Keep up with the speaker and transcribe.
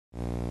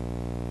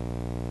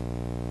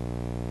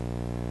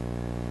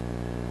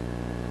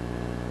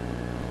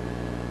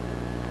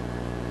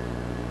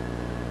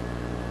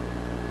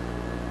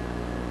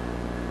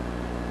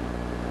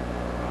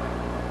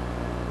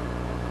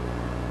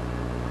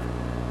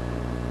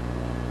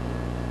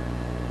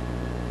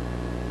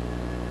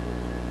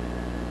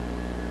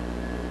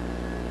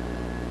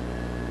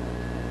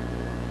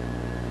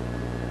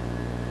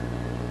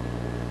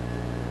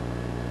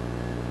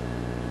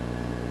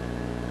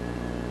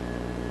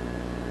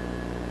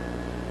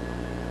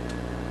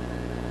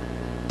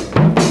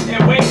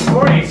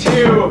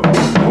42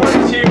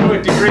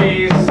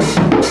 degrees.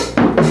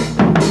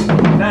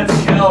 That's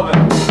Kelvin.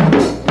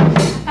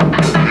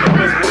 It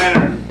was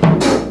winter.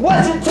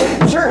 What's the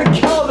temperature in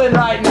Kelvin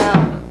right now?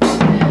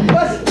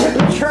 What's the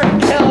temperature in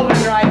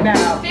Kelvin right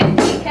now?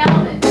 50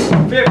 Kelvin.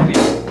 50.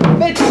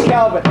 50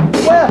 Kelvin.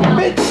 Well,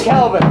 50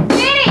 Kelvin.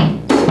 50.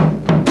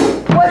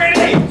 What's the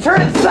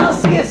temperature in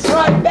Celsius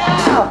right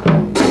now?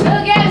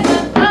 Who gives a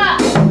fuck?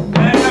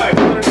 No, it's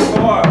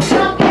 34.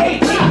 Don't give a 18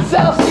 fuck.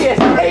 Celsius.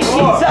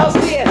 18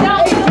 Celsius.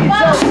 Don't give a 18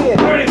 fuck.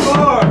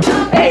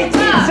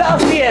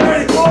 Celsius. 34. 18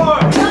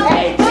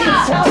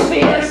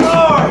 Celsius.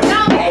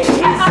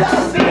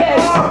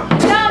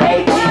 34.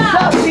 18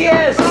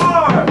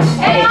 Celsius.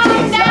 34. 18 Celsius.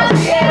 18 Celsius. 18 Celsius.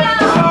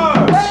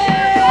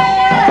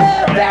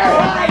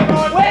 Fahrenheit.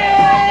 Fahrenheit.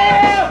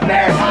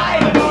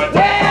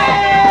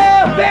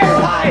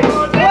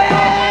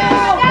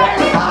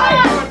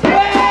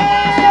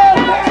 Fahrenheit.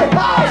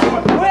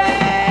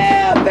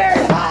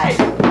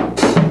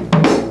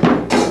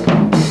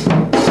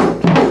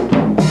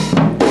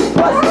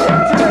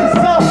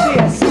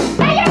 Fahrenheit.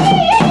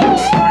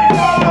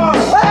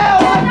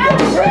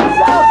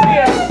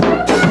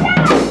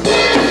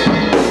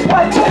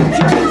 What's the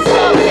temperature in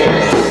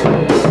Celsius?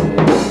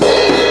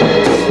 Well,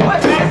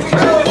 what's the temperature in Celsius? What's the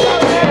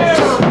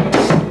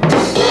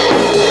temperature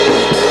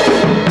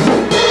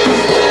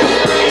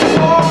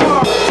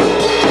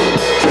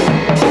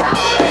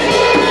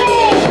in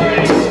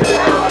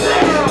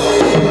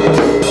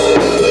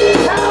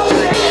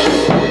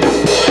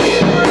Celsius?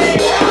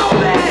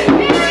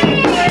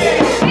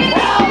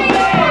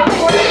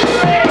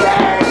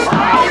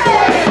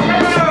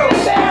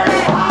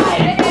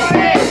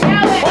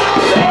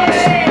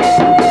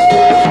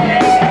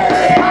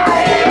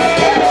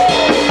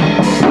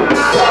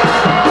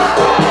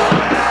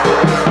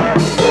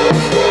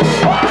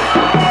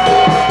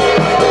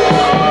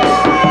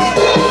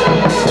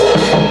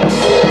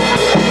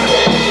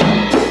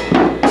 What's the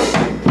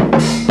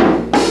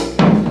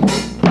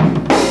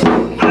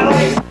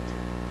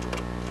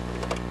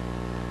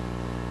temperature in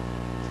Celsius?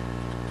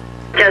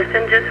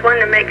 Justin, just wanted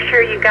to make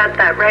sure you got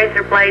that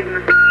razor blade in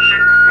the...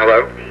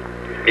 Hello?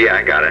 Yeah,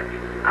 I got it.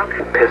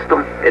 Okay. Pistol,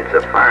 it's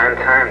a fine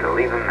time to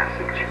leave a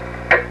message.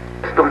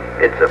 Pistol,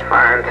 it's a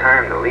fine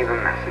time to leave a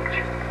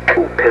message.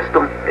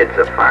 Pistol, it's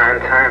a fine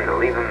time to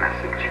leave a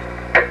message.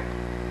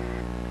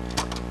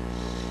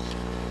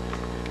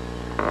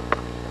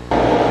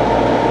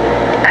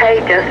 Hey,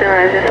 Justin,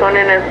 I was just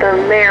wondering if the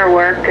mirror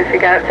worked, if you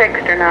got it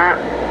fixed or not.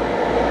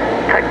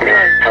 Talk to you.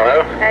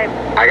 Hello? Hey.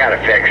 I got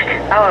it fixed.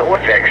 Oh, it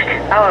worked? Fixed.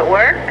 Oh, it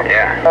worked?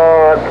 Yeah.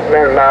 Oh, it's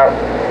been about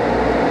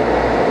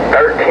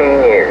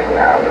 13 years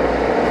now.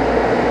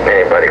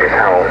 Anybody was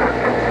home.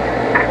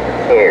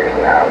 Years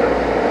now.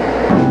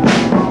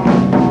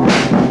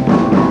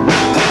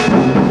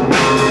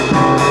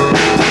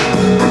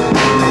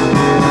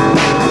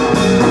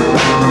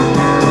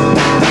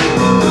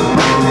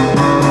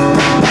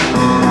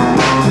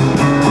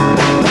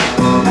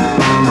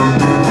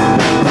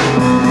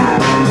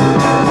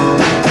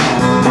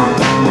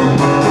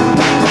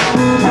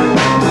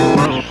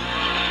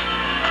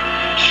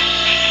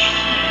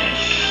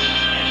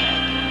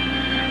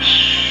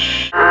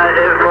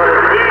 It was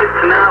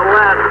east, not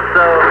west,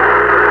 so...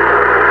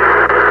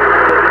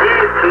 It was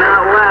east,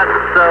 not west,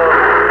 so...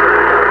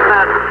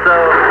 West, so...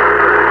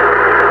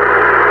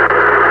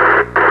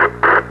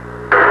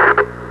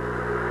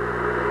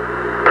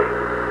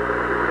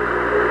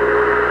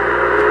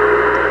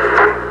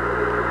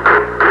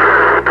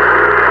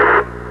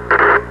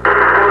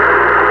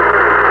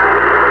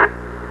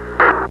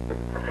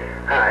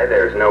 Hi,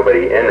 there's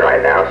nobody in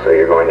right now, so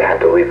you're going to have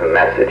to leave a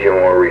message and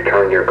we'll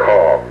return your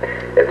call.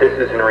 If this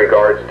is in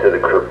regards to the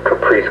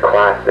Caprice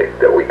Classic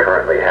that we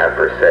currently have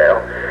for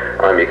sale,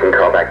 you can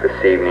call back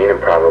this evening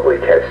and probably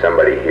catch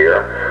somebody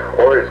here.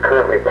 Or it's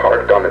currently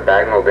parked on the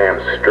Bagnell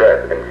Dam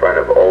Strip in front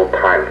of Old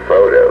Time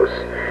Photos.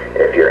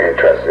 If you're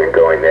interested in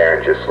going there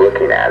and just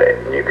looking at it,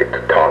 you could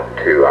talk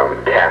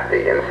to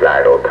Kathy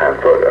inside Old Time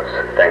Photos.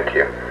 Thank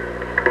you.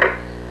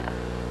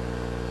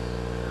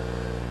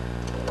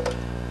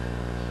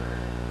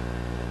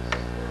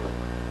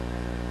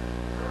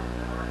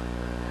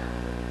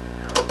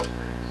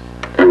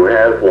 You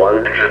have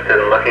one. Interested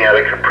in looking at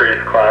a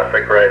Caprice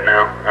Classic right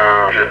now.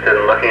 Interested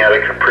in looking at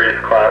a Caprice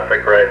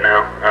Classic right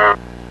now.